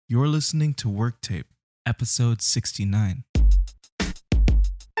You're listening to Work Tape, episode 69.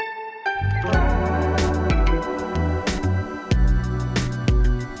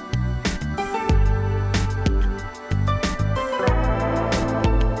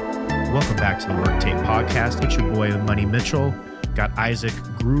 Welcome back to the Work Tape podcast. It's your boy Money Mitchell. Got Isaac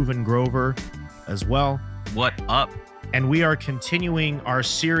Groove and Grover as well. What up? And we are continuing our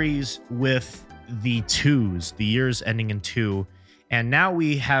series with the twos, the years ending in two. And now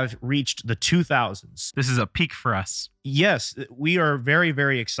we have reached the 2000s. This is a peak for us. Yes, we are very,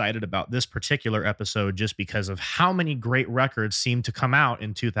 very excited about this particular episode just because of how many great records seem to come out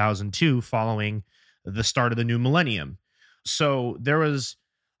in 2002 following the start of the new millennium. So there was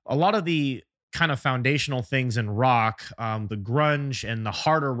a lot of the kind of foundational things in rock, the grunge and the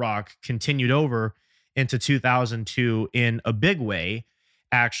harder rock continued over into 2002 in a big way,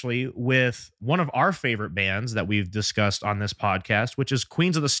 actually, with one of our favorite bands that we've discussed on this podcast, which is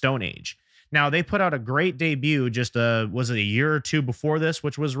Queens of the Stone Age. Now, they put out a great debut just, was it a year or two before this,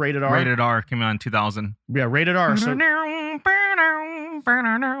 which was Rated R? Rated R came out in 2000. Yeah, Rated R. So,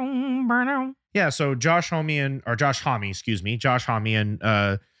 yeah, so Josh Homme and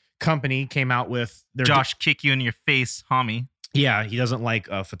company came out with their Josh kick you in your face, homie. Yeah, he doesn't like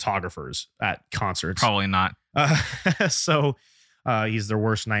photographers at concerts. Probably not. So he's their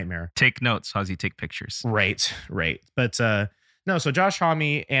worst nightmare. Take notes. How's he take pictures? Right. But no, so Josh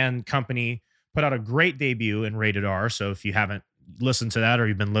Homme and company put out a great debut in Rated R. So if you haven't listened to that or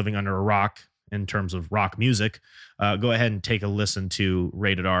you've been living under a rock in terms of rock music, go ahead and take a listen to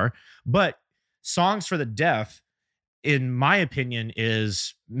Rated R. But Songs for the Deaf, in my opinion,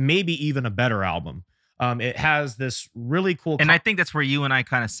 is maybe even a better album. It has this really cool... And I think that's where you and I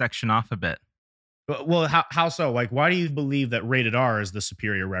kind of section off a bit. Well, how so? Like, why do you believe that Rated R is the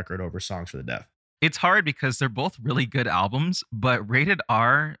superior record over Songs for the Deaf? It's hard because they're both really good albums, but Rated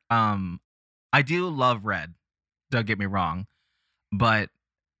R, I do love Red. Don't get me wrong. But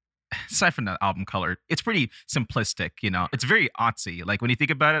aside from the album color, it's pretty simplistic, you know? It's very artsy. Like, when you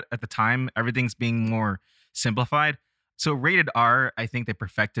think about it, at the time, everything's being more simplified. So Rated R, I think they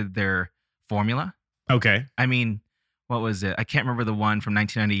perfected their formula. Okay. I mean, what was it? I can't remember the one from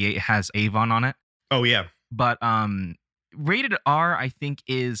 1998. It has Avon on it. Oh, yeah. But Rated R, I think,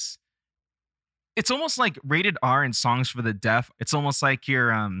 it's almost like Rated R and Songs for the Deaf. It's almost like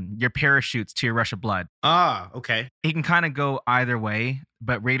your parachutes to your rush of blood. Ah, okay. It can kind of go either way,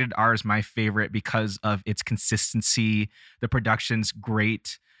 but Rated R is my favorite because of its consistency. The production's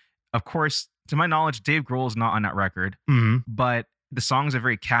great. Of course, to my knowledge, Dave Grohl is not on that record, but the songs are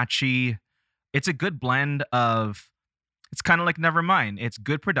very catchy. It's a good blend of, it's kind of like Nevermind. It's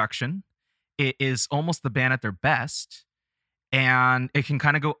good production. It is almost the band at their best. And it can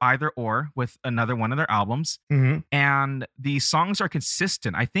kind of go either or with another one of their albums. And the songs are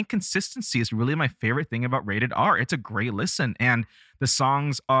consistent. I think consistency is really my favorite thing about Rated R. It's a great listen. And the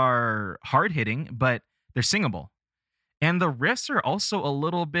songs are hard-hitting, but they're singable. And the riffs are also a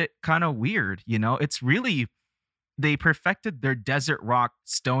little bit kind of weird, you know? It's really, they perfected their desert rock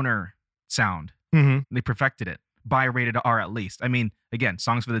stoner sound. They perfected it by Rated R at least. I mean, again,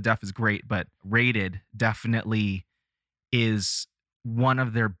 Songs for the Deaf is great, but Rated definitely is one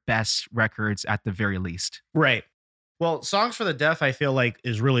of their best records at the very least. Right. Well, Songs for the Deaf, I feel like,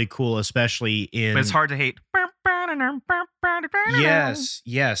 is really cool, especially in... But it's hard to hate.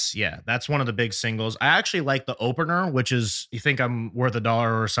 Yes. Yeah. That's one of the big singles. I actually like the opener, which is You Think I'm Worth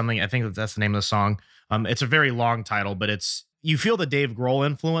 $1 or something. I think that's the name of the song. It's a very long title, but you feel the Dave Grohl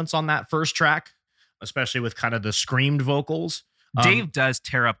influence on that first track, especially with kind of the screamed vocals. Dave does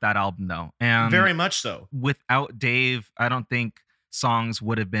tear up that album, though. And very much so. Without Dave, I don't think songs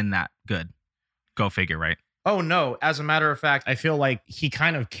would have been that good. Go figure, right? Oh, no. As a matter of fact, I feel like he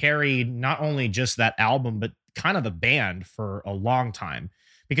kind of carried not only just that album, but kind of the band for a long time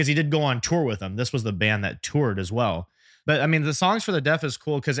because he did go on tour with them. This was the band that toured as well. But I mean, the Songs for the Deaf is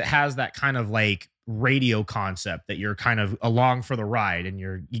cool because it has that kind of like radio concept that you're kind of along for the ride and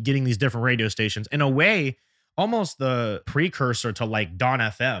you're getting these different radio stations. In a way, almost the precursor to like Dawn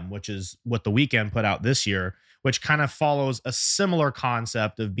FM, which is what The Weeknd put out this year, which kind of follows a similar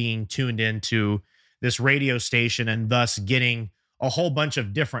concept of being tuned into this radio station and thus getting a whole bunch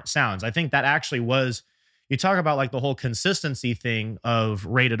of different sounds. I think that actually was, you talk about like the whole consistency thing of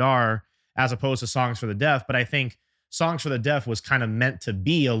Rated R as opposed to Songs for the Deaf, but I think Songs for the Deaf was kind of meant to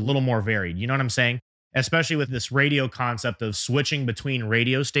be a little more varied. You know what I'm saying? Especially with this radio concept of switching between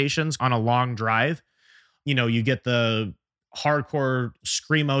radio stations on a long drive. You know, you get the hardcore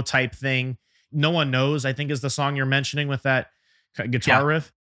screamo type thing. No One Knows, I think, is the song you're mentioning with that guitar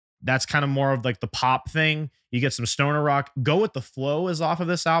riff. That's kind of more of like the pop thing. You get some stoner rock. Go With the Flow is off of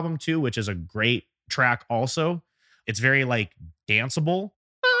this album too, which is a great track also. It's very like danceable.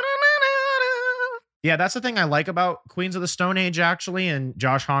 Yeah, that's the thing I like about Queens of the Stone Age, actually, and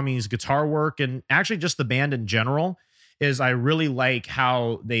Josh Homme's guitar work, and actually just the band in general, is I really like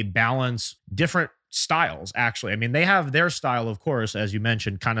how they balance different styles, actually. I mean, they have their style, of course, as you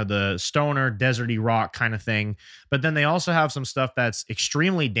mentioned, kind of the stoner, deserty rock kind of thing, but then they also have some stuff that's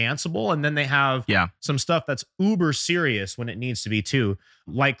extremely danceable, and then they have some stuff that's uber serious when it needs to be too.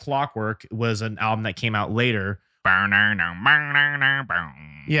 Like Clockwork was an album that came out later.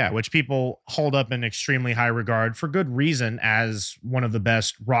 Yeah, which people hold up in extremely high regard for good reason as one of the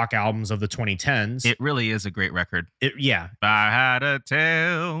best rock albums of the 2010s. It really is a great record. Yeah. I had a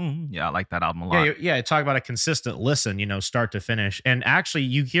tale. Yeah, I like that album a lot. Yeah, talk about a consistent listen, start to finish. And actually,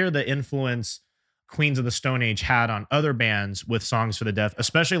 you hear the influence Queens of the Stone Age had on other bands with Songs for the Deaf,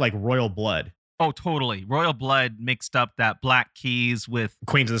 especially like Royal Blood. Oh, totally. Royal Blood mixed up that Black Keys with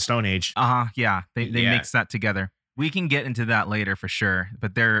Queens of the Stone Age. Yeah. They mixed that together. We can get into that later for sure,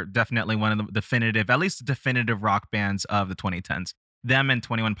 but they're definitely one of the definitive, at least definitive rock bands of the 2010s. Them and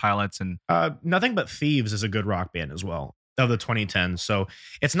 21 Pilots and Nothing But Thieves is a good rock band as well of the 2010s. So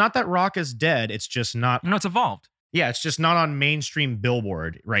it's not that rock is dead. It's just not. No, it's evolved. Yeah, it's just not on mainstream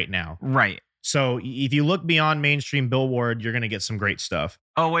Billboard right now. Right. So if you look beyond mainstream Billboard, you're going to get some great stuff.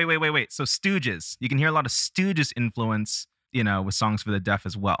 Oh, wait. So Stooges. You can hear a lot of Stooges influence, with Songs for the Deaf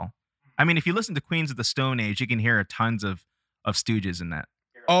as well. I mean, if you listen to Queens of the Stone Age, you can hear tons of Stooges in that.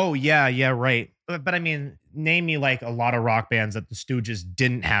 Oh, yeah, right. But I mean, name me like a lot of rock bands that the Stooges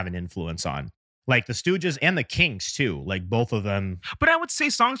didn't have an influence on. Like the Stooges and the Kinks too, like both of them. But I would say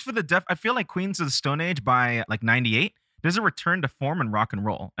Songs for the Deaf, I feel like Queens of the Stone Age by like 98, there's a return to form in rock and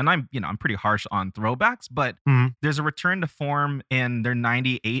roll. And I'm pretty harsh on throwbacks, but there's a return to form in their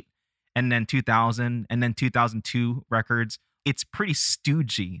 98 and then 2000 and then 2002 records. It's pretty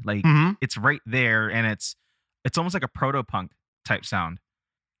stoogey. Like it's right there. And it's almost like a proto-punk type sound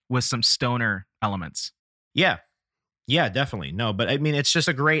with some stoner elements. Yeah, definitely. No, but I mean, it's just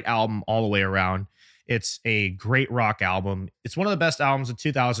a great album all the way around. It's a great rock album. It's one of the best albums of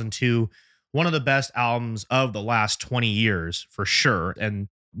 2002. One of the best albums of the last 20 years for sure. And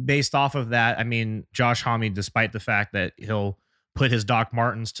based off of that, I mean, Josh Homme, despite the fact that he'll put his Doc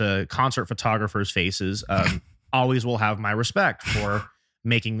Martens to concert photographers' faces, always will have my respect for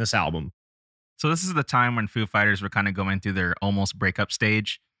making this album. So this is the time when Foo Fighters were kind of going through their almost breakup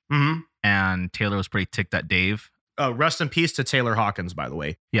stage. And Taylor was pretty ticked at Dave. Rest in peace to Taylor Hawkins, by the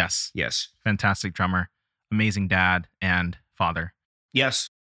way. Yes. Fantastic drummer, amazing dad and father. Yes.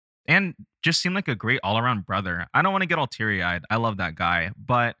 And just seemed like a great all-around brother. I don't want to get all teary-eyed. I love that guy,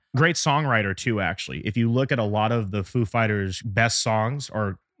 but great songwriter too, actually. If you look at a lot of the Foo Fighters' best songs,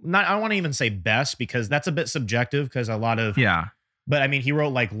 or not, I don't want to even say best because that's a bit subjective because a lot of But I mean, he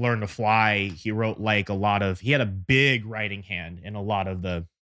wrote like Learn to Fly. He wrote like he had a big writing hand in a lot of the.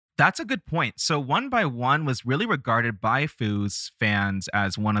 That's a good point. So One by One was really regarded by Foo's fans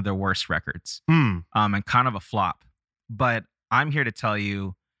as one of their worst records, and kind of a flop. But I'm here to tell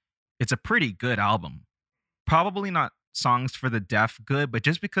you, it's a pretty good album. Probably not Songs for the Deaf good, but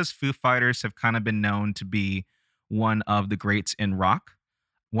just because Foo Fighters have kind of been known to be one of the greats in rock,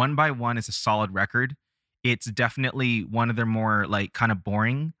 One by One is a solid record. It's definitely one of their more like kind of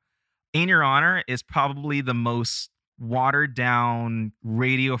boring. In Your Honor is probably the most watered down,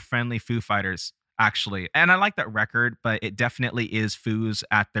 radio friendly Foo Fighters, actually. And I like that record, but it definitely is Foo's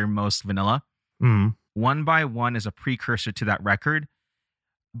at their most vanilla. One by One is a precursor to that record,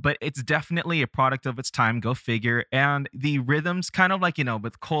 but it's definitely a product of its time. Go figure. And the rhythms kind of like,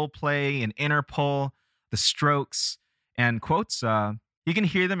 with Coldplay and Interpol, the Strokes and Quotes, you can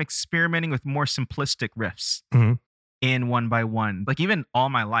hear them experimenting with more simplistic riffs in One by One. Like even All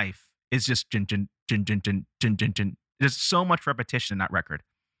My Life is just jin, jin, jin, jin, jin, jin, jin, jin. There's so much repetition in that record,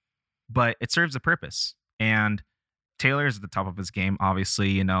 but it serves a purpose. And Taylor is at the top of his game,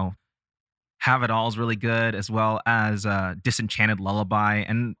 obviously, Have It All is really good, as well as Disenchanted Lullaby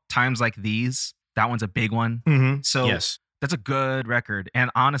and Times Like These. That one's a big one. So that's a good record.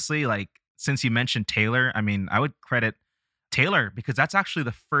 And honestly, like since you mentioned Taylor, I mean, I would credit Taylor because that's actually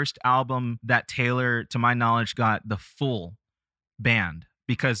the first album that Taylor, to my knowledge, got the full band,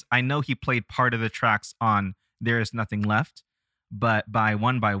 because I know he played part of the tracks on There Is Nothing Left, but by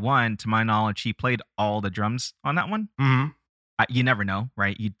One, to my knowledge, he played all the drums on that one. You never know,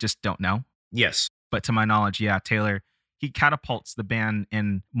 right? You just don't know. Yes. But to my knowledge, Taylor, he catapults the band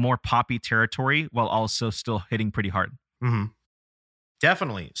in more poppy territory while also still hitting pretty hard.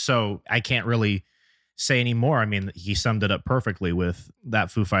 Definitely. So I can't really say any more. I mean, he summed it up perfectly with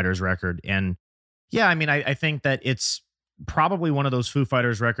that Foo Fighters record. And yeah, I mean, I think that it's probably one of those Foo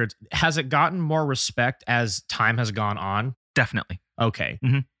Fighters records. Has it gotten more respect as time has gone on? Definitely. Okay.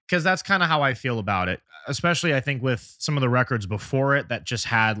 Mhm. Because that's kind of how I feel about it. Especially, I think, with some of the records before it that just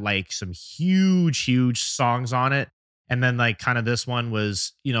had like some huge songs on it. And then like kind of this one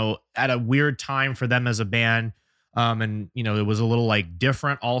was, at a weird time for them as a band. And, it was a little like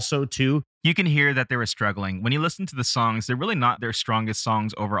different also too. You can hear that they were struggling. When you listen to the songs, they're really not their strongest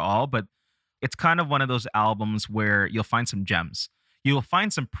songs overall, but it's kind of one of those albums where you'll find some gems. You'll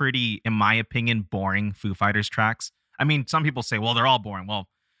find some pretty, in my opinion, boring Foo Fighters tracks. I mean, some people say, well, they're all boring. Well,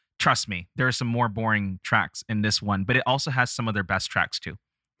 trust me, there are some more boring tracks in this one, but it also has some of their best tracks too.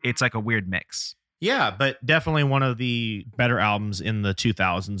 It's like a weird mix. Yeah, but definitely one of the better albums in the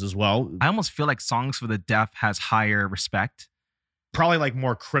 2000s as well. I almost feel like Songs for the Deaf has higher respect. Probably like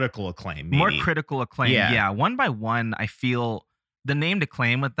more critical acclaim. Maybe. More critical acclaim. Yeah. Yeah. One by One, I feel the name to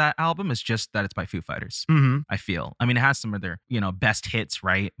claim with that album is just that it's by Foo Fighters. Mm-hmm. I feel. I mean, it has some of their, best hits,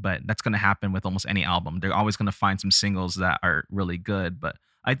 right? But that's going to happen with almost any album. They're always going to find some singles that are really good. But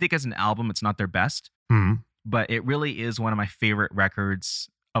I think as an album, it's not their best. Mm-hmm. But it really is one of my favorite records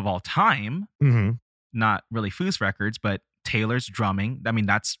of all time. Mm-hmm. Not really Foo's records, but Taylor's drumming. I mean,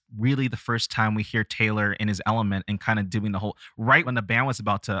 that's really the first time we hear Taylor in his element and kind of doing the whole, right when the band was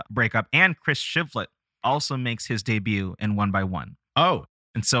about to break up. And Chris Shiflett also makes his debut in One by One. Oh.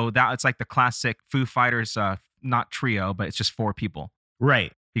 And so that it's like the classic Foo Fighters, not trio, but it's just 4 people.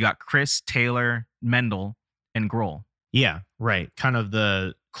 Right. You got Chris, Taylor, Mendel, and Grohl. Yeah, right. Kind of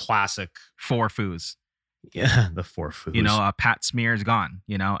the classic 4 Foos. Yeah, the 4 Foos. Pat Smear's gone,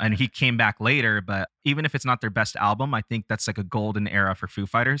 and he came back later, but even if it's not their best album, I think that's like a golden era for Foo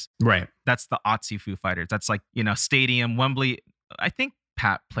Fighters. Right. That's the Otzi Foo Fighters. That's like, Stadium, Wembley. I think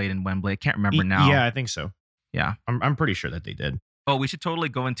Pat played in Wembley. I can't remember now. Yeah, I think so. Yeah. I'm pretty sure that they did. Oh, we should totally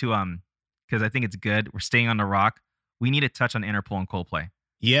go into, because I think it's good. We're staying on the rock. We need to touch on Interpol and Coldplay.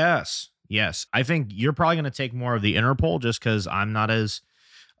 Yes. I think you're probably going to take more of the Interpol just because I'm not as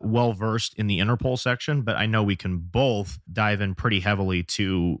well versed in the Interpol section, but I know we can both dive in pretty heavily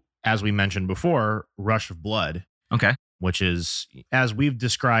to, as we mentioned before, Rush of Blood. Okay. Which is, as we've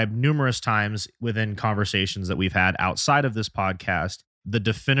described numerous times within conversations that we've had outside of this podcast, the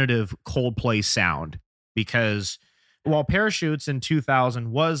definitive Coldplay sound. Because while Parachutes in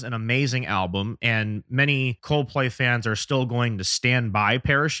 2000 was an amazing album, and many Coldplay fans are still going to stand by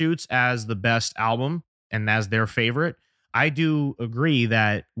Parachutes as the best album and as their favorite, I do agree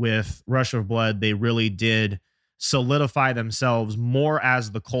that with Rush of Blood, they really did solidify themselves more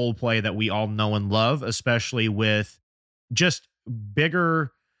as the Coldplay that we all know and love, especially with just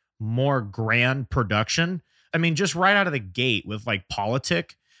bigger, more grand production. I mean, just right out of the gate with like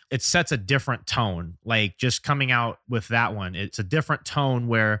Politic, it sets a different tone. Like just coming out with that one, it's a different tone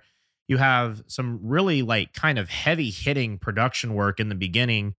where you have some really like kind of heavy hitting production work in the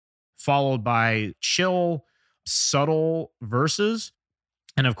beginning, followed by chill, subtle verses.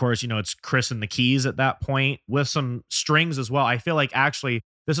 And of course, it's Chris and the keys at that point with some strings as well. I feel like actually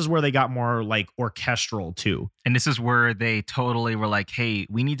this is where they got more like orchestral too. And this is where they totally were like, hey,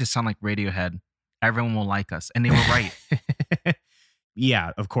 we need to sound like Radiohead. Everyone will like us. And they were right.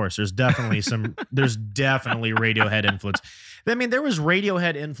 Yeah, of course. There's definitely Radiohead influence. I mean, there was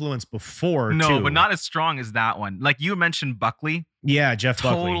Radiohead influence before, no, too. But not as strong as that one. Like you mentioned Buckley. Yeah, Jeff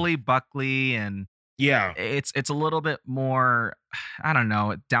Buckley. Totally Buckley. And yeah, it's a little bit more, I don't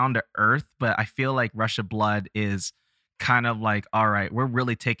know, down to earth. But I feel like Rush of Blood is kind of like, all right, we're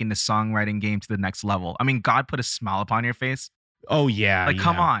really taking the songwriting game to the next level. I mean, God Put a Smile Upon Your Face. Oh, yeah. Like,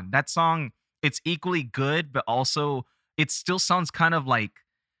 come on. That song, it's equally good, but also it still sounds kind of like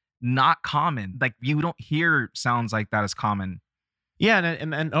not common. Like you don't hear sounds like that as common. Yeah,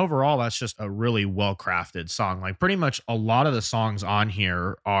 and overall, that's just a really well-crafted song. Like pretty much a lot of the songs on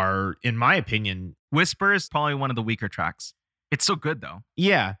here are, in my opinion... Whisper is probably one of the weaker tracks. It's so good, though.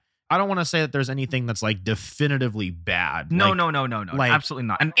 Yeah. I don't want to say that there's anything that's like definitively bad. No. Like, absolutely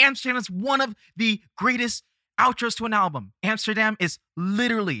not. And Amsterdam is one of the greatest outros to an album. Amsterdam is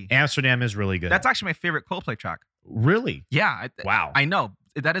really good. That's actually my favorite Coldplay track. Really? Yeah. Wow. I know.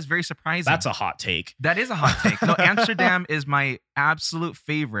 That is very surprising. That's a hot take. That is a hot take. No, Amsterdam is my absolute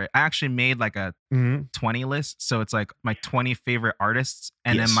favorite. I actually made like a 20 list. So it's like my 20 favorite artists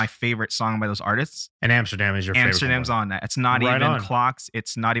and then my favorite song by those artists. And Amsterdam is your favorite. Amsterdam's on that. It's not right even on. Clocks.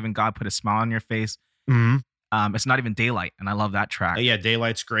 It's not even God Put a Smile on Your Face. Mm-hmm. It's not even Daylight. And I love that track. Yeah,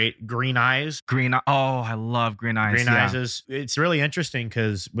 Daylight's great. Green Eyes. Oh, I love Green Eyes. Green Eyes is, it's really interesting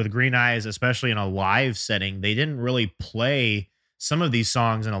because with Green Eyes, especially in a live setting, they didn't really play some of these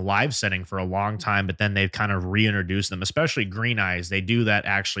songs in a live setting for a long time, but then they've kind of reintroduced them, especially Green Eyes. They do that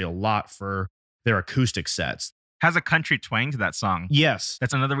actually a lot for their acoustic sets. Has a country twang to that song. Yes.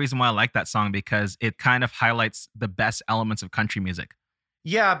 That's another reason why I like that song, because it kind of highlights the best elements of country music.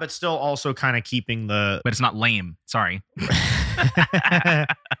 Yeah, but still also kind of keeping the... But it's not lame. Sorry.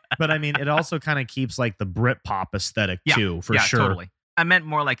 But I mean, it also kind of keeps like the Britpop aesthetic too, for sure. Totally. I meant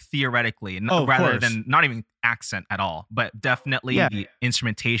more like theoretically, rather than not even accent at all. But definitely the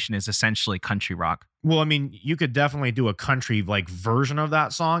instrumentation is essentially country rock. Well, I mean, you could definitely do a country like version of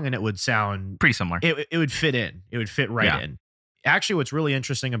that song and it would sound pretty similar. It would fit in. It would fit right in. Actually, what's really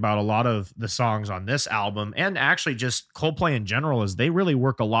interesting about a lot of the songs on this album, and actually just Coldplay in general, is they really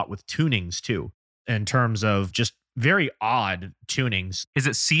work a lot with tunings too, in terms of just very odd tunings. Is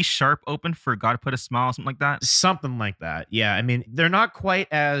it C sharp open for God Put a Smile, something like that? Something like that. Yeah. I mean, they're not quite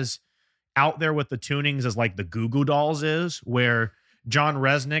as out there with the tunings as like the Goo Goo Dolls is, where John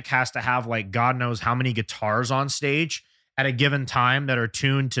Resnick has to have like God knows how many guitars on stage at a given time that are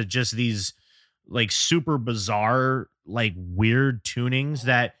tuned to just these like super bizarre, like weird tunings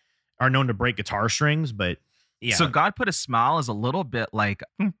that are known to break guitar strings. But yeah. So God Put a Smile is a little bit like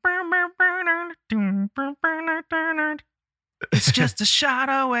it's just a shot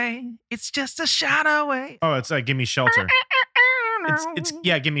away. It's just a shot away. Oh, it's like Give Me Shelter. It's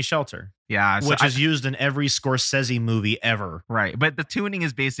Give Me Shelter. Yeah. So which is used in every Scorsese movie ever. Right. But the tuning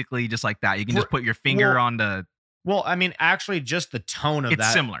is basically just like that. You can just put your finger on the... Well, I mean, actually just the tone of that.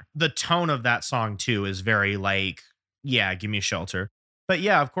 It's similar. The tone of that song too is very like, Give Me Shelter. But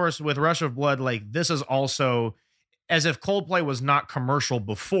yeah, of course, with Rush of Blood, like this is also as if Coldplay was not commercial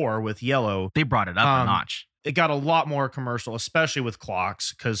before with Yellow. They brought it up a notch. It got a lot more commercial, especially with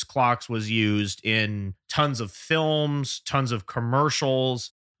Clocks, because Clocks was used in tons of films, tons of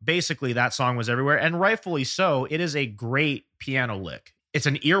commercials. Basically, that song was everywhere, and rightfully so. It is a great piano lick. It's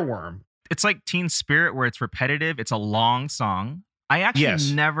an earworm. It's like Teen Spirit, where it's repetitive. It's a long song. I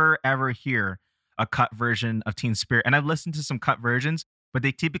actually never, ever hear a cut version of Teen Spirit, and I've listened to some cut versions, but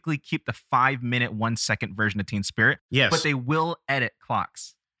they typically keep the 5-minute, 1-second version of Teen Spirit. Yes. But they will edit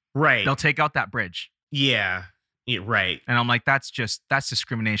Clocks. Right. They'll take out that bridge. Yeah, right. And I'm like, that's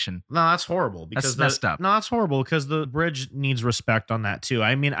discrimination. No, that's horrible. Because that's messed up. No, that's horrible because the bridge needs respect on that too.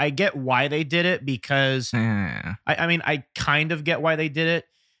 I mean, I get why they did it because I mean, I kind of get why they did it,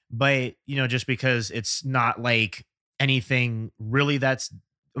 but just because it's not like anything really that's...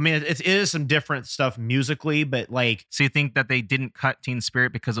 I mean, it is some different stuff musically, but like... So you think that they didn't cut Teen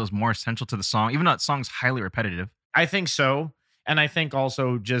Spirit because it was more essential to the song, even though that song's highly repetitive? I think so. And I think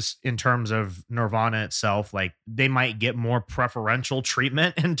also just in terms of Nirvana itself, like they might get more preferential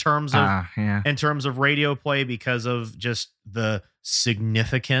treatment in terms of radio play because of just the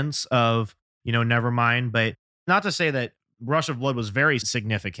significance of, Nevermind. But not to say that Rush of Blood was very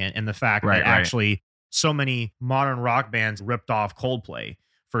significant in the fact that actually so many modern rock bands ripped off Coldplay.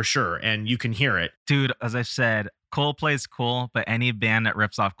 For sure. And you can hear it. Dude, as I said, Coldplay is cool, but any band that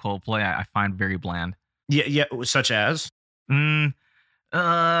rips off Coldplay, I find very bland. Yeah. Such as? Wow.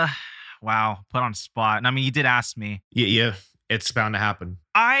 Put on spot. I mean, you did ask me. Yeah. It's bound to happen.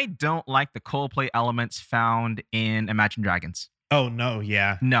 I don't like the Coldplay elements found in Imagine Dragons. Oh, no.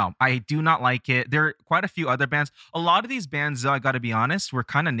 Yeah. No, I do not like it. There are quite a few other bands. A lot of these bands, though, I got to be honest, were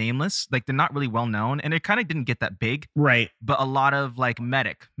kind of nameless. Like, they're not really well known, and it kind of didn't get that big. Right. But a lot of, like,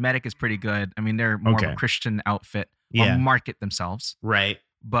 Medic is pretty good. I mean, they're more of a Christian outfit. Market themselves. Right.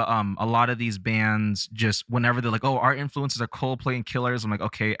 But a lot of these bands just, whenever they're like, oh, our influences are Coldplay and Killers, I'm like,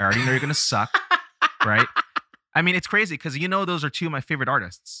 okay, I already know you're going to suck. Right? I mean, it's crazy because those are two of my favorite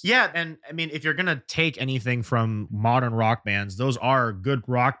artists. Yeah, and I mean, if you're gonna take anything from modern rock bands, those are good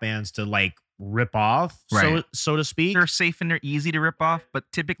rock bands to like rip off, so to speak. They're safe and they're easy to rip off, but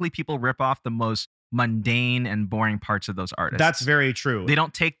typically people rip off the most mundane and boring parts of those artists. That's very true. They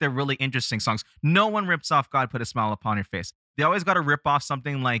don't take the really interesting songs. No one rips off God Put a Smile Upon Your Face. They always got to rip off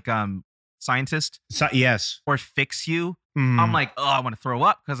something like Scientist. Yes. Or Fix You. I'm like, oh, I want to throw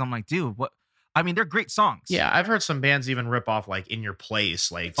up because I'm like, dude, what? I mean, they're great songs. Yeah, I've heard some bands even rip off like In Your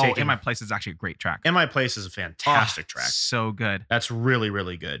Place. Like, In My Place is actually a great track. In My Place is a fantastic track. So good. That's really,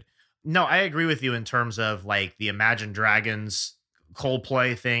 really good. No, I agree with you in terms of like the Imagine Dragons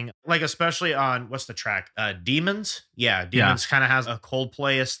Coldplay thing. Like, especially on, what's the track? Demons? Yeah, Demons kind of has a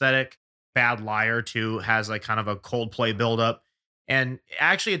Coldplay aesthetic. Bad Liar too has like kind of a Coldplay buildup. And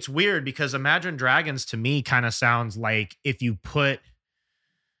actually it's weird because Imagine Dragons to me kind of sounds like if you put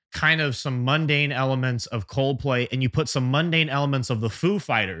kind of some mundane elements of Coldplay and you put some mundane elements of the Foo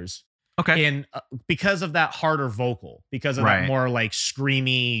Fighters. Okay. And because of that harder vocal, because of that more like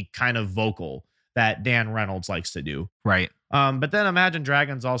screamy kind of vocal that Dan Reynolds likes to do. Right. But then Imagine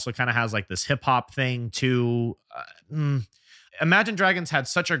Dragons also kind of has like this hip hop thing too. Imagine Dragons had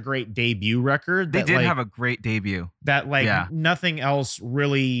such a great debut record. They did have a great debut. That like Yeah. nothing else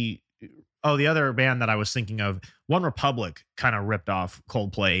really. Oh, the other band that I was thinking of, One Republic, kind of ripped off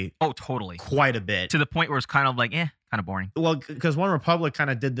Coldplay Oh, totally. quite a bit. To the point where it's kind of like, kind of boring. Well, because One Republic kind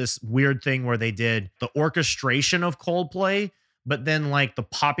of did this weird thing where they did the orchestration of Coldplay, but then like the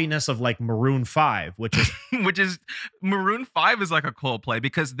poppiness of like Maroon 5, which is Which is Maroon 5 is like a Coldplay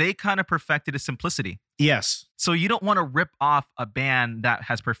because they kind of perfected a simplicity. yes. So you don't want to rip off a band that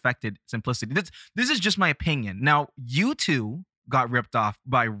has perfected simplicity. This is just my opinion. Now, U2 got ripped off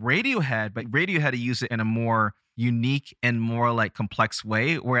by Radiohead, but Radiohead used it in a more unique and more like complex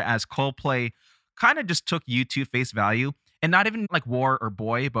way, whereas Coldplay kind of just took U2 face value and not even like War or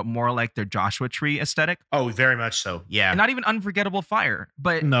Boy, but more like their Joshua Tree aesthetic. Oh, very much so. Yeah. And not even Unforgettable Fire,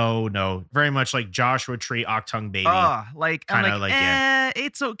 but No. Very much like Joshua Tree, Octung Baby. like I'm Kinda like, like, yeah.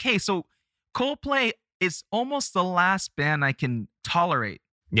 it's okay. So Coldplay is almost the last band I can tolerate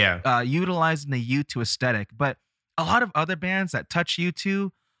Yeah. utilizing the U2 aesthetic, but a lot of other bands that touch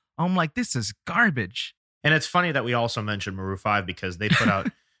U2, I'm like, this is garbage. And it's funny that we also mentioned Maroon 5 because they put out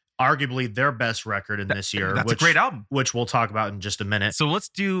arguably their best record in this year. That's a great album. Which we'll talk about in just a minute. So let's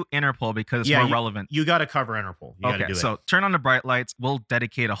do Interpol because it's Yeah, more relevant. You got to cover Interpol. You got to do it. So Turn on the Bright Lights. We'll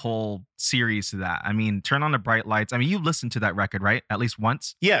dedicate a whole series to that. I mean, Turn on the Bright Lights. I mean, you listened to that record, right? At least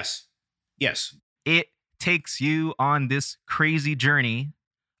once. Yes. It takes you on this crazy journey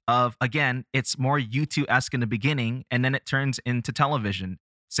of, again, it's more U2-esque in the beginning, and then it turns into television.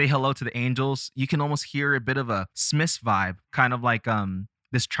 Say Hello to the Angels. You can almost hear a bit of a Smiths vibe, kind of like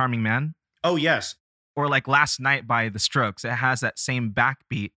This Charming Man. Oh, yes. Or like Last Night by The Strokes. It has that same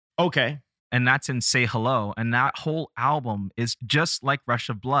backbeat. Okay. And that's in Say Hello. And that whole album is just like Rush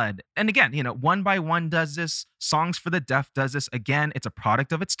of Blood. And again, One by One does this. Songs for the Deaf does this. Again, it's a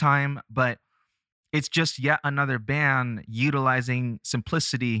product of its time, but it's just yet another band utilizing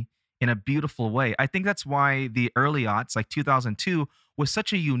simplicity in a beautiful way. I think that's why the early aughts, like 2002, was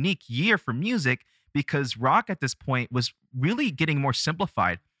such a unique year for music because rock at this point was really getting more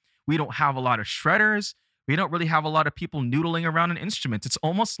simplified. We don't have a lot of shredders. We don't really have a lot of people noodling around on instruments. It's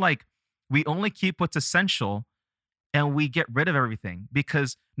almost like we only keep what's essential and we get rid of everything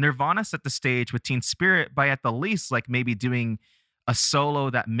because Nirvana set the stage with Teen Spirit by at the least like maybe doing a solo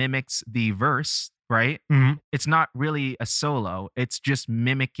that mimics the verse, right? Mm-hmm. It's not really a solo. It's just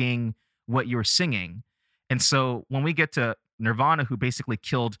mimicking what you're singing. And so when we get to Nirvana, who basically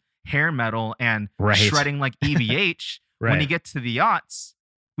killed hair metal and Right. shredding like EVH, when Right. you get to the yachts,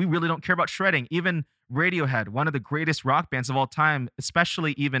 we really don't care about shredding. Even Radiohead, one of the greatest rock bands of all time,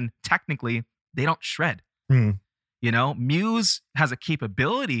 especially even technically, they don't shred. Mhm. Muse has a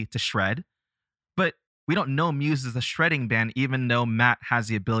capability to shred, but we don't know Muse is a shredding band, even though Matt has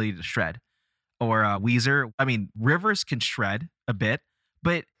the ability to shred. Or Weezer. I mean, Rivers can shred a bit,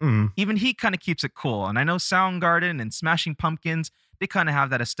 but Mhm. even he kind of keeps it cool. And I know Soundgarden and Smashing Pumpkins, they kind of have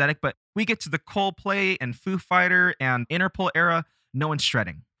that aesthetic, but we get to the Coldplay and Foo Fighter and Interpol era, no one's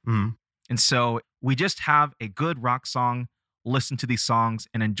shredding. Mhm. And so we just have a good rock song, listen to these songs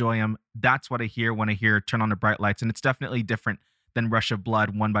and enjoy them. That's what I hear when I hear Turn on the Bright Lights. And it's definitely different than Rush of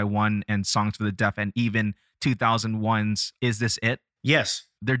Blood, One by One, and Songs for the Deaf, and even 2001's Is This It? Yes.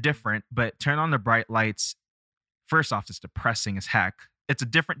 They're different, but Turn on the Bright Lights, first off, it's depressing as heck. It's a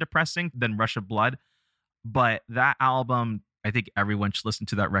different depressing than Rush of Blood, but that album, I think everyone should listen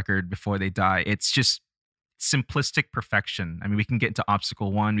to that record before they die. It's just simplistic perfection. I mean, we can get into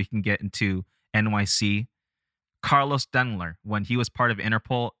Obstacle One, we can get into NYC. Carlos Denler, when he was part of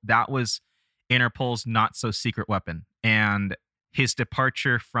Interpol, that was Interpol's not so secret weapon. And his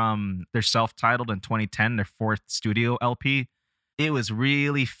departure from their self-titled in 2010, their fourth studio LP, it was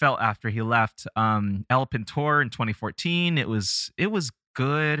really felt after he left. El Pintor in 2014, it was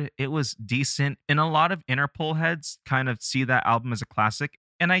good. It was decent. And a lot of Interpol heads kind of see that album as a classic.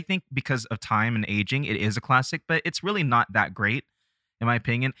 And I think because of time and aging, it is a classic, but it's really not that great, in my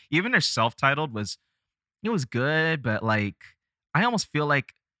opinion. Even their self-titled was good, but like I almost feel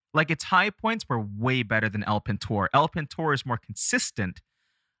like its high points were way better than El Pintor. El Pintor is more consistent,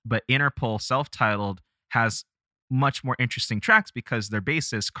 but Interpol self-titled has much more interesting tracks because their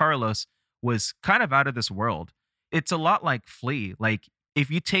bassist, Carlos, was kind of out of this world. It's a lot like Flea. Like if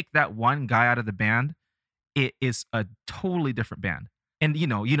you take that one guy out of the band, it is a totally different band. And you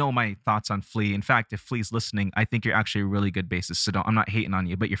know my thoughts on Flea. In fact, if Flea's listening, I think you're actually a really good bassist. So I'm not hating on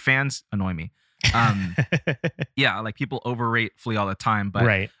you, but your fans annoy me. Yeah, like people overrate Flea all the time, but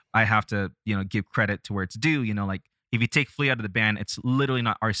Right. I have to, give credit to where it's due. Like if you take Flea out of the band, it's literally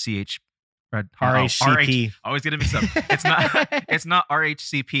not RCH Red Hot. RHCP. Always get it mixed up. It's not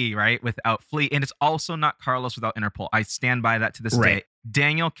RHCP, right? Without Flea, and it's also not Carlos without Interpol. I stand by that to this day.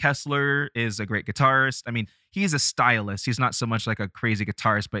 Daniel Kessler is a great guitarist. I mean, he's a stylist. He's not so much like a crazy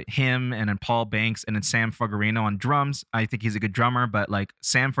guitarist, but him and then Paul Banks and then Sam Fogarino on drums. I think he's a good drummer, but like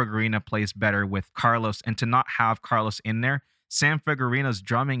Sam Fogarino plays better with Carlos, and to not have Carlos in there, Sam Fogarino's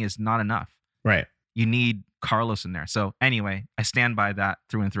drumming is not enough. Right. You need Carlos in there. So anyway, I stand by that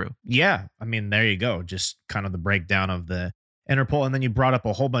through and through. Yeah. I mean, there you go. Just kind of the breakdown of the Interpol. And then you brought up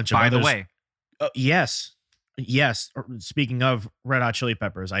a whole bunch of By others. the way, Yes. Speaking of Red Hot Chili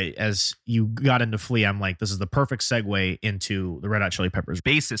Peppers, as you got into Flea, I'm like, this is the perfect segue into the Red Hot Chili Peppers.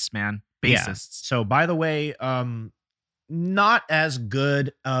 bassists, man. Yeah. Bassists. So by the way, not as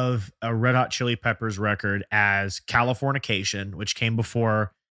good of a Red Hot Chili Peppers record as Californication, which came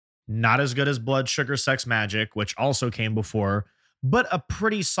before. Not as good as Blood Sugar Sex Magic, which also came before, but a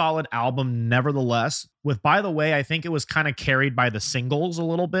pretty solid album nevertheless. With By the Way, I think it was kind of carried by the singles a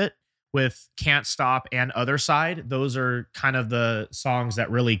little bit with Can't Stop and Other Side. Those are kind of the songs that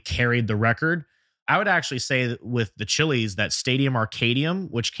really carried the record. I would actually say that with the Chili's, that Stadium Arcadium,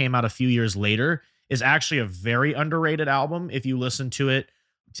 which came out a few years later, is actually a very underrated album. If you listen to it,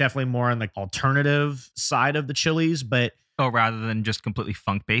 definitely more on the alternative side of the Chili's, but Oh, rather than just completely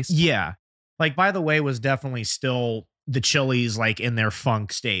funk based. yeah. Like By the Way was definitely still the Chili's like in their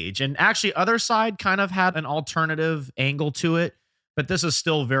funk stage. And actually Other Side kind of had an alternative angle to it, but this is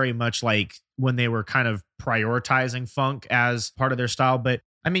still very much like when they were kind of prioritizing funk as part of their style. But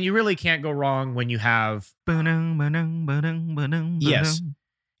I mean, you really can't go wrong when you have Yes.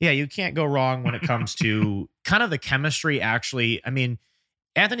 Yeah, you can't go wrong when it comes to kind of the chemistry actually. I mean,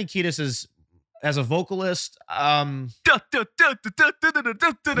 Anthony Kiedis is as a vocalist,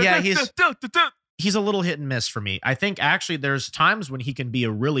 he's a little hit and miss for me. I think actually there's times when he can be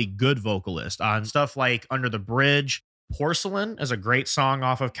a really good vocalist on stuff like Under the Bridge. Porcelain is a great song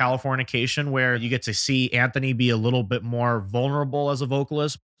off of Californication where you get to see Anthony be a little bit more vulnerable as a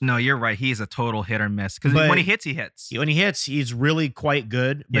vocalist. No, you're right. He's a total hit or miss because But- when he hits, he hits. When he hits, he's really quite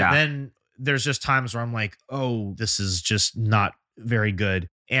good. But Yeah. then there's just times where I'm like, oh, this is just not very good.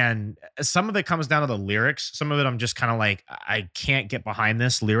 And some of it comes down to the lyrics. Some of it I'm just kind of like, I can't get behind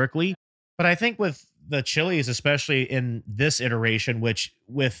this lyrically. But I think with the Chili's, especially in this iteration, which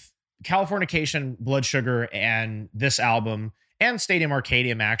with Californication, Blood Sugar, and this album, and Stadium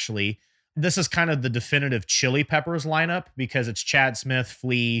Arcadium, actually, this is kind of the definitive Chili Peppers lineup because it's Chad Smith,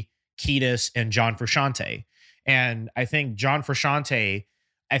 Flea, Kiedis, and John Frusciante. And I think John Frusciante,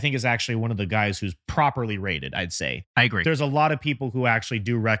 is actually one of the guys who's properly rated, I'd say. I agree. There's a lot of people who actually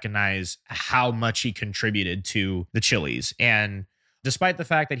do recognize how much he contributed to the Chili's. And despite the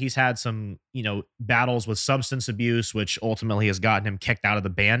fact that he's had some, battles with substance abuse, which ultimately has gotten him kicked out of the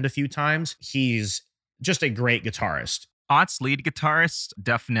band a few times, he's just a great guitarist. Ott's lead guitarists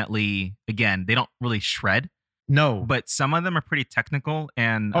definitely, again, they don't really shred, No. but some of them are pretty technical.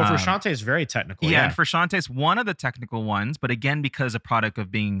 And Frusciante is very technical. yeah, and Frusciante's one of the technical ones, but again, because a product of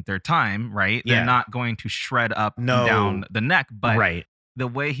being their time, right? Yeah. They're not going to shred up and No. down the neck, but right. the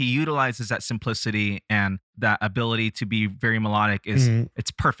way he utilizes that simplicity and that ability to be very melodic is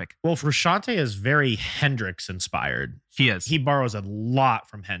it's perfect. Well, Frusciante is very Hendrix inspired. He is. He borrows a lot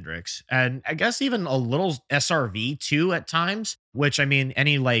from Hendrix, and I guess even a little SRV too at times, which I mean,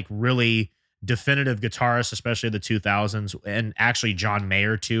 any like really definitive guitarist, especially the 2000s, and actually John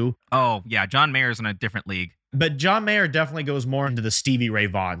Mayer too. Oh, yeah. John Mayer's in a different league. But John Mayer definitely goes more into the Stevie Ray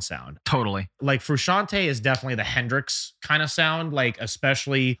Vaughan sound. Totally. Like Frusciante is definitely the Hendrix kind of sound, like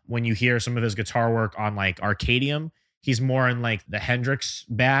especially when you hear some of his guitar work on like Arcadium, he's more in like the Hendrix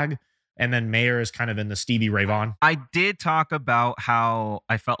bag. And then Mayer is kind of in the Stevie Ray Vaughan. I did talk about how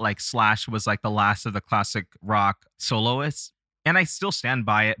I felt like Slash was like the last of the classic rock soloists. And I still stand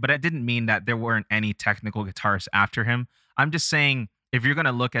by it, but it didn't mean that there weren't any technical guitarists after him. I'm just saying, if you're going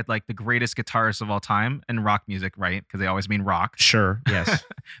to look at like the greatest guitarists of all time in rock music, right? Because they always mean rock. Sure. Yes.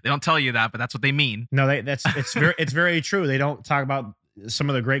 They don't tell you that, but that's what they mean. No, it's very true. They don't talk about some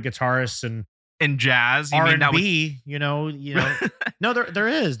of the great guitarists and In jazz, you R mean and that was B. No, there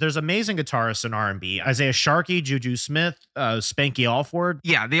is. There's amazing guitarists in R&B. Isaiah Sharkey, Juju Smith, Spanky Alford.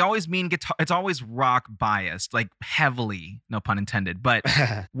 yeah, they always mean guitar. It's always rock biased, like heavily, no pun intended. But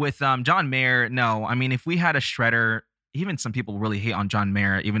with John Mayer, no. I mean, if we had a shredder, even some people really hate on John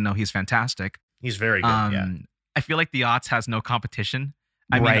Mayer, even though he's fantastic. He's very good. Yeah. I feel like the aughts has no competition.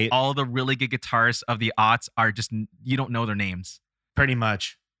 I mean, Right. all the really good guitarists of the aughts are just, you don't know their names. Pretty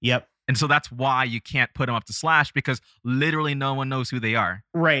much. Yep. And so that's why you can't put him up to Slash, because literally no one knows who they are.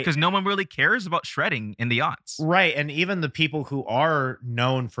 Right. Because no one really cares about shredding in the aughts. Right. And even the people who are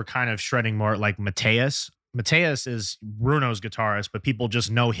known for kind of shredding more, like Mateus. Mateus is Bruno's guitarist, but people just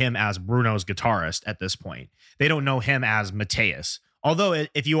know him as Bruno's guitarist at this point. They don't know him as Mateus. Although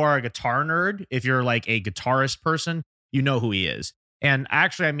if you are a guitar nerd, if you're like a guitarist person, you know who he is. And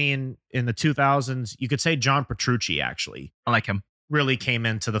actually, I mean, in the 2000s, you could say John Petrucci actually I like him. really came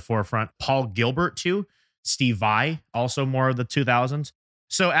into the forefront. Paul Gilbert too. Steve Vai, also more of the 2000s.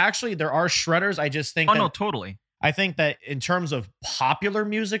 So actually, there are shredders. I just think No, totally. I think that in terms of popular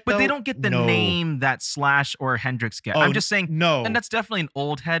music, But though, they don't get the no. name that Slash or Hendrix get. Oh, I'm just saying, no. and that's definitely an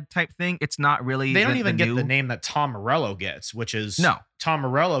old head type thing. It's not really. They don't the even get new. the name that Tom Morello gets, which is No. Tom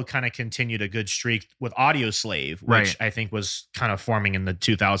Morello kind of continued a good streak with Audio Slave, which Right. I think was kind of forming in the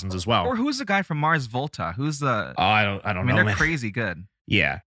 2000s as well. Or who's the guy from Mars Volta? Who's the? Oh, I don't I know. mean, they're man. crazy good.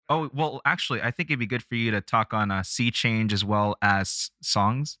 Yeah. Oh well, actually, I think it'd be good for you to talk on Sea Change as well as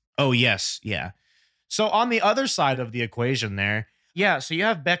songs. Oh, yes. Yeah. So on the other side of the equation there, yeah, so you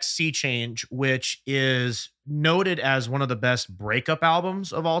have Beck's Sea Change, which is noted as one of the best breakup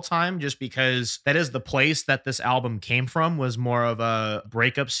albums of all time, just because that is the place that this album came from, was more of a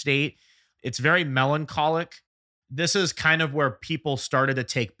breakup state. It's very melancholic. This is kind of where people started to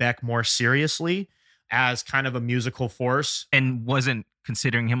take Beck more seriously as kind of a musical force. And wasn't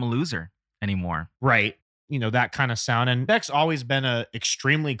considering him a loser anymore. Right. You know, that kind of sound. And Beck's always been a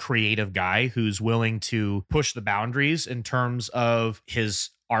extremely creative guy who's willing to push the boundaries in terms of his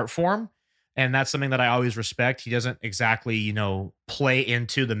art form. And that's something that I always respect. He doesn't exactly, you know, play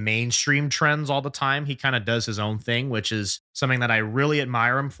into the mainstream trends all the time. He kind of does his own thing, which is something that I really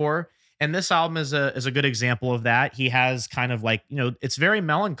admire him for. And this album is a good example of that. He has kind of like, you know, it's very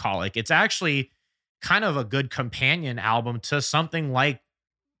melancholic. It's actually kind of a good companion album to something like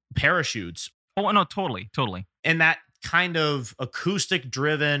Parachutes. Oh no, totally. And that kind of acoustic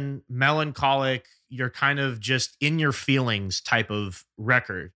driven, melancholic, you're kind of just in your feelings type of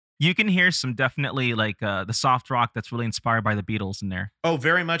record. You can hear some definitely like the soft rock that's really inspired by the Beatles in there. Oh,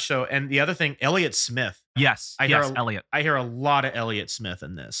 very much so. And the other thing, Elliott Smith. Yes, Elliot. I hear a lot of Elliott Smith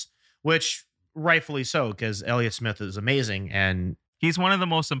in this, which rightfully so, because Elliott Smith is amazing. And He's one of the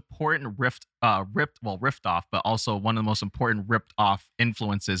most important riffed off, but also one of the most important ripped off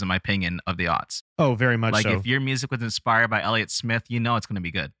influences, in my opinion, of the aughts. oh, very much Like so. if your music was inspired by Elliott Smith, you know it's going to be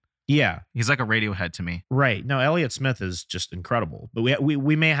good. Yeah, He's like a Radiohead to me. right. No, Elliott Smith is just incredible. But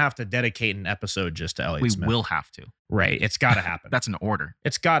we may have to dedicate an episode just to Elliott We Smith. will have to. Right. It's got to happen. That's an order.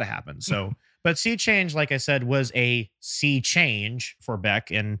 It's got to happen. So, but Sea Change, like I said, was a sea change for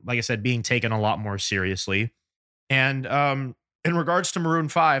Beck. And like I said, being taken a lot more seriously. And in regards to Maroon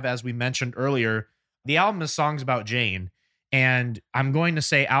 5, as we mentioned earlier, the album is songs about Jane. And I'm going to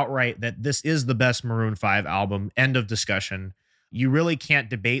say outright that this is the best Maroon 5 album. End of discussion. You really can't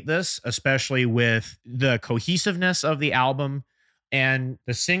debate this, especially with the cohesiveness of the album. And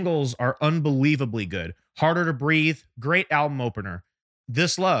the singles are unbelievably good. Harder to Breathe, great album opener.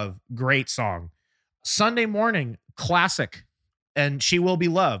 This Love, great song. Sunday Morning, classic. And She Will Be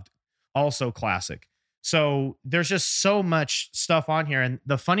Loved, also classic. So there's just so much stuff on here. And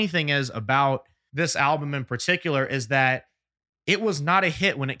the funny thing is about this album in particular is that it was not a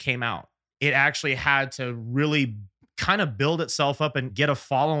hit when it came out. It actually had to really kind of build itself up and get a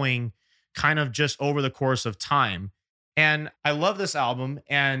following kind of just over the course of time. And I love this album.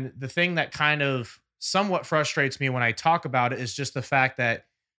 And the thing that kind of somewhat frustrates me when I talk about it is just the fact that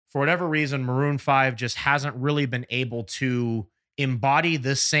for whatever reason, Maroon 5 just hasn't really been able to embody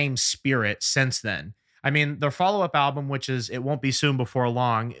this same spirit since then. I mean, their follow-up album, which is It Won't Be Soon Before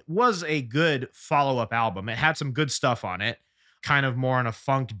Long, was a good follow-up album. It had some good stuff on it, kind of more in a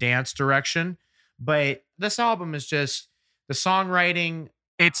funk dance direction. But this album is just the songwriting,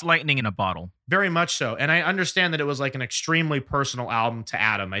 It's lightning in a bottle. very much so. And I understand that it was like an extremely personal album to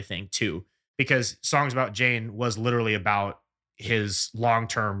Adam, I think, too, because Songs About Jane was literally about his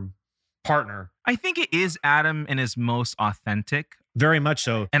long-term partner. I think it is Adam in his most authentic. Very much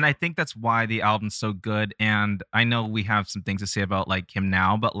so. And I think that's why the album's so good. And I know we have some things to say about like him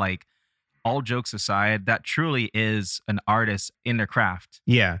now, but like all jokes aside, that truly is an artist in their craft.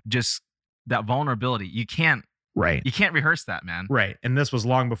 Yeah. Just that vulnerability. You can't Right. rehearse that, man. Right. And this was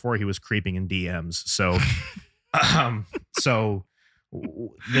long before he was creeping in DMs. So,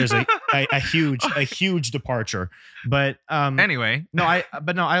 there's a huge departure. But Anyway,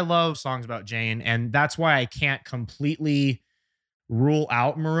 I love Songs About Jane, and that's why I can't completely rule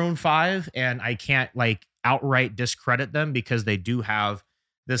out Maroon 5, and I can't like outright discredit them because they do have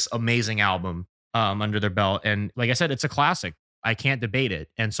this amazing album under their belt. And like I said, it's a classic. I can't debate it.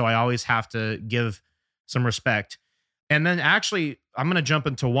 And so I always have to give some respect. And then actually, I'm going to jump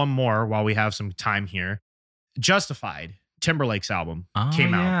into one more while we have some time here. Justified, Timberlake's album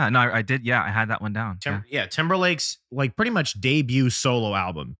came out. Yeah, no, I did. Yeah, I had that one down. Timberlake's like pretty much debut solo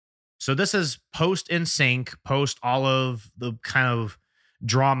album. So this is post NSYNC, post all of the kind of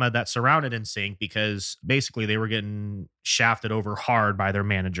drama that surrounded NSYNC, because basically they were getting shafted over hard by their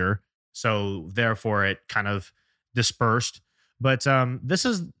manager. So therefore it kind of dispersed. But this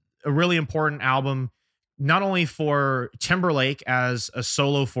is a really important album, not only for Timberlake as a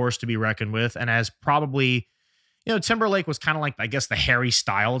solo force to be reckoned with, and as probably, Timberlake was kind of like, I guess, the Harry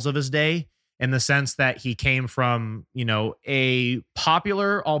Styles of his day, in the sense that he came from, a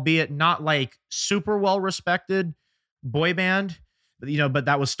popular, albeit not like super well respected boy band, but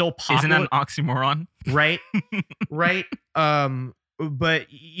that was still popular. Isn't that an oxymoron? Right. Right. But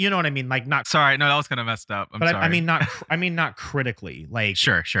you know what I mean? Like, not. Sorry. No, that was kind of messed up. I'm sorry. I mean, not critically, like,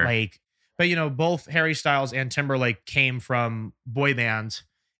 sure. Like, but both Harry Styles and Timberlake came from boy bands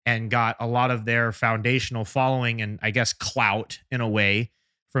and got a lot of their foundational following and, I guess, clout in a way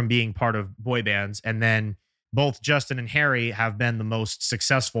from being part of boy bands. And then both Justin and Harry have been the most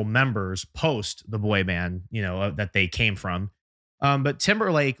successful members post the boy band, that they came from. But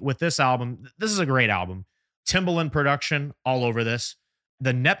Timberlake with this album, this is a great album. Timbaland production all over this.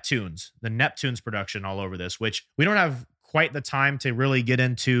 The Neptunes production all over this, which we don't have quite the time to really get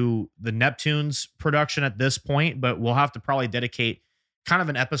into the Neptunes production at this point, but we'll have to probably dedicate kind of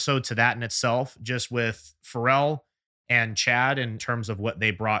an episode to that in itself, just with Pharrell and Chad in terms of what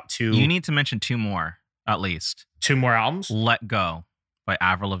they brought to. You need to mention two more, at least. Two more albums? Let Go by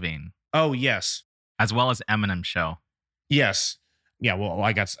Avril Lavigne. Oh, yes. As well as Eminem Show. Yes. Yeah, well,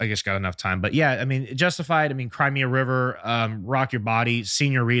 I guess got enough time. But yeah, I mean, Justified, Cry Me a River, Rock Your Body,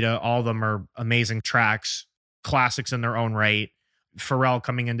 Senorita, all of them are amazing tracks, classics in their own right. Pharrell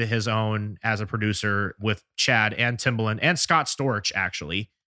coming into his own as a producer with Chad and Timbaland and Scott Storch,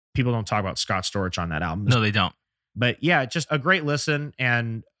 actually. People don't talk about Scott Storch on that album. No, they don't. But yeah, just a great listen,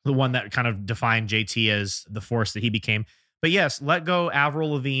 and the one that kind of defined JT as the force that he became. But yes, Let Go,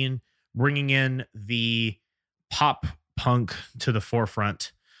 Avril Lavigne, bringing in the pop punk to the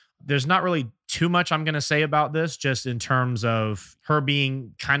forefront. There's not really too much I'm going to say about this, just in terms of her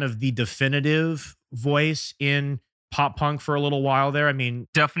being kind of the definitive voice in pop punk for a little while there.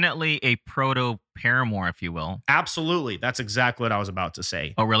 Definitely a proto Paramore, if you will. Absolutely. That's exactly what I was about to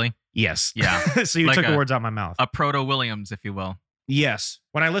say. Oh, really? Yes. Yeah. So you took the words out of my mouth. A proto Williams, if you will. Yes.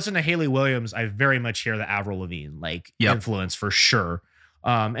 When I listen to Hayley Williams, I very much hear the Avril Lavigne influence for sure.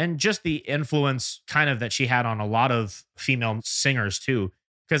 And just the influence kind of that she had on a lot of female singers too.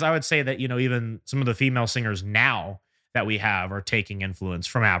 Because I would say that, even some of the female singers now that we have are taking influence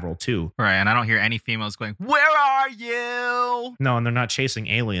from Avril too. Right. And I don't hear any females going, "Where are you?" No, and they're not chasing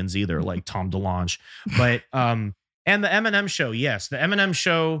aliens either, like Tom DeLonge. But, and the Eminem Show. Yes. The Eminem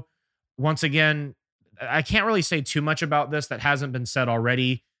Show, once again, I can't really say too much about this that hasn't been said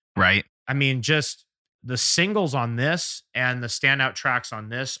already. Right. Just the singles on this and the standout tracks on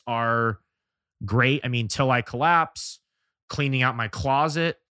this are great. Till I Collapse, Cleaning Out My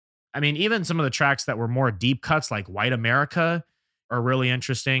Closet. Even some of the tracks that were more deep cuts, like White America, are really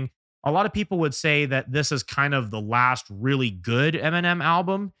interesting. A lot of people would say that this is kind of the last really good Eminem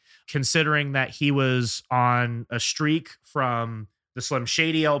album, considering that he was on a streak from the Slim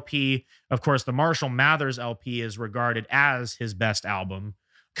Shady LP. Of course, the Marshall Mathers LP is regarded as his best album,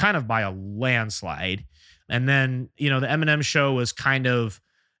 kind of by a landslide. And then, the Eminem Show was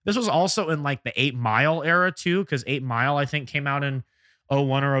this was also in like the 8 Mile era too, because 8 Mile, I think, came out in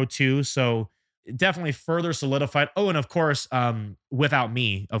 01 or 02. So it definitely further solidified. Oh, and of course, Without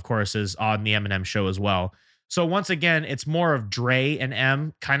Me, of course, is on the Eminem Show as well. So once again, it's more of Dre and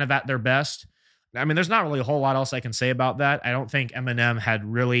M kind of at their best. There's not really a whole lot else I can say about that. I don't think Eminem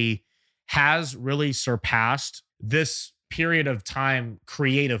has really surpassed this period of time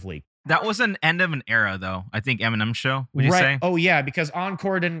creatively. That was an end of an era, though. I think Eminem Show. Would you say? Oh yeah, because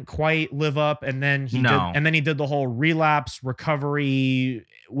Encore didn't quite live up, and then he did the whole Relapse, Recovery,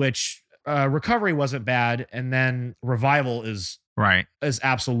 which Recovery wasn't bad, and then Revival is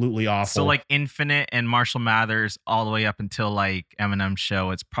absolutely awful. So like Infinite and Marshall Mathers, all the way up until like Eminem Show,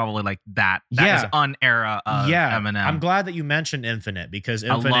 it's probably like that. That is an era of Eminem. I'm glad that you mentioned Infinite, because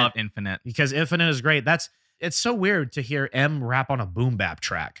I love Infinite. Because Infinite is great. It's so weird to hear M rap on a boom bap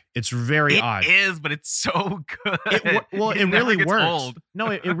track. It's very odd. It is, but it's so good. It really works. Old.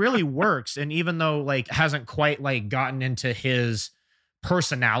 No, it really works. And even though it hasn't quite gotten into his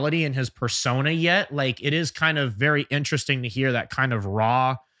personality and his persona yet, it is kind of very interesting to hear that kind of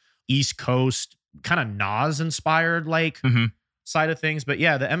raw East Coast kind of Nas inspired side of things. But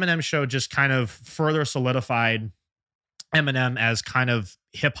yeah, the Eminem show just kind of further solidified Eminem as kind of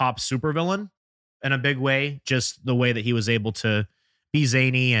hip hop supervillain in a big way. Just the way that he was able to be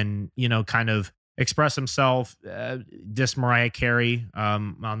zany and, you know, kind of express himself, diss Mariah Carey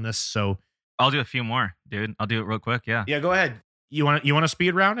on this. So I'll do a few more, dude. I'll do it real quick. Yeah. yeah, go ahead. You want to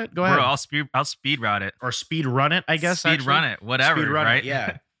speed round it? Go ahead. Bro, I'll speed route it. Or speed run it, I guess. Speed run it, whatever. Speed run right? it,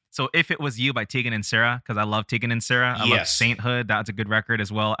 yeah. So If It Was You by Tegan and Sara, because I love Tegan and Sara. I love Sainthood. That's a good record,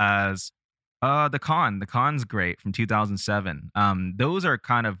 as well as The Con. The Con's great from 2007. Those are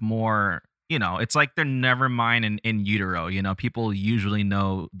kind of more, you know, it's like they're Nevermind and In Utero. You know, people usually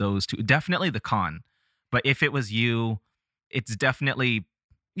know those two. Definitely The Con. But If It Was You, it's definitely,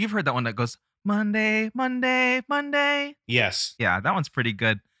 you've heard that one that goes, Monday, Monday, Monday. Yes. Yeah, that one's pretty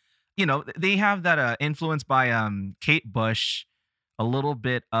good. You know, they have that influence by Kate Bush, a little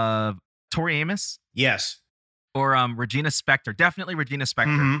bit of Tori Amos. Yes. Or Regina Spektor. Definitely Regina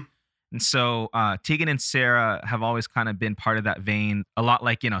Spektor. Mhm. And so Tegan and Sara have always kind of been part of that vein. A lot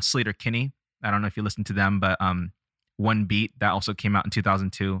like, you know, Sleater Kinney. I don't know if you listen to them, but One Beat, that also came out in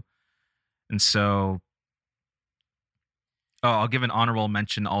 2002. And so I'll give an honorable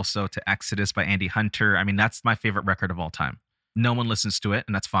mention also to Exodus by Andy Hunter. I mean, that's my favorite record of all time. No one listens to it,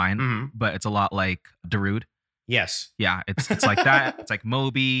 and that's fine. Mhm. But it's a lot like Darude. Yes. Yeah, it's like that. It's like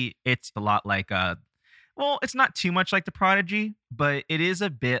Moby. It's a lot like well, it's not too much like The Prodigy, but it is a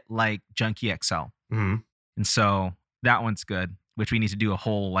bit like Junkie XL. Mhm. And so that one's good, which we need to do a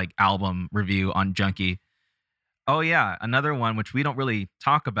whole like album review on Junkie. Oh yeah, another one which we don't really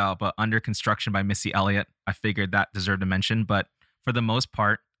talk about, but Under Construction by Missy Elliott. I figured that deserved a mention, but for the most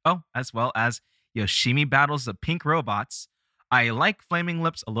part, as well as Yoshimi Battles the Pink Robots. I like Flaming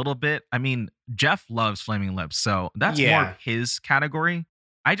Lips a little bit. I mean, Jeff loves Flaming Lips, so that's more of his category.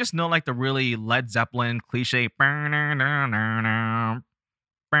 I just know like the really Led Zeppelin cliche.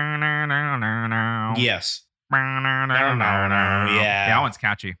 Yes. Yeah, that one's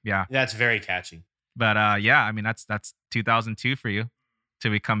catchy. Yeah, That's very catchy. but yeah, I mean that's 2002 for you.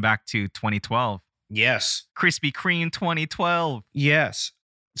 Till we come back to 2012. Yes. Krispy Kreme 2012. Yes.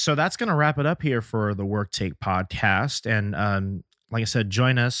 So that's going to wrap it up here for the Work Take podcast. And like I said,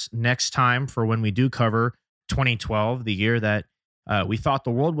 join us next time for when we do cover 2012, the year that we thought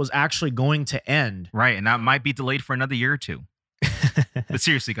the world was actually going to end. Right, and that might be delayed for another year or two. But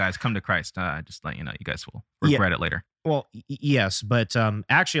seriously, guys, come to Christ. Just let you know, you guys will regret it later. Well, yes, but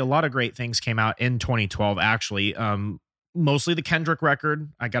actually a lot of great things came out in 2012, actually. Mostly the Kendrick record.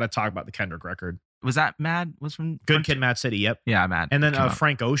 I got to talk about the Kendrick record. Was that Mad? Was from Good Kid, Mad City. Yep. Yeah, Mad. And then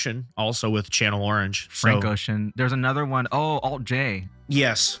Frank Ocean also with Channel Orange. Frank Ocean. There's another one. Oh, Alt J.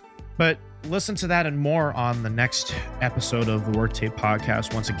 Yes. But listen to that and more on the next episode of the Work Tape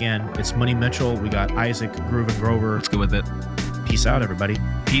podcast. Once again, it's Money Mitchell. We got Isaac, Groove and Grover. Let's go with it. Peace out, everybody.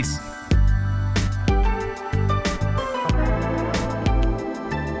 Peace.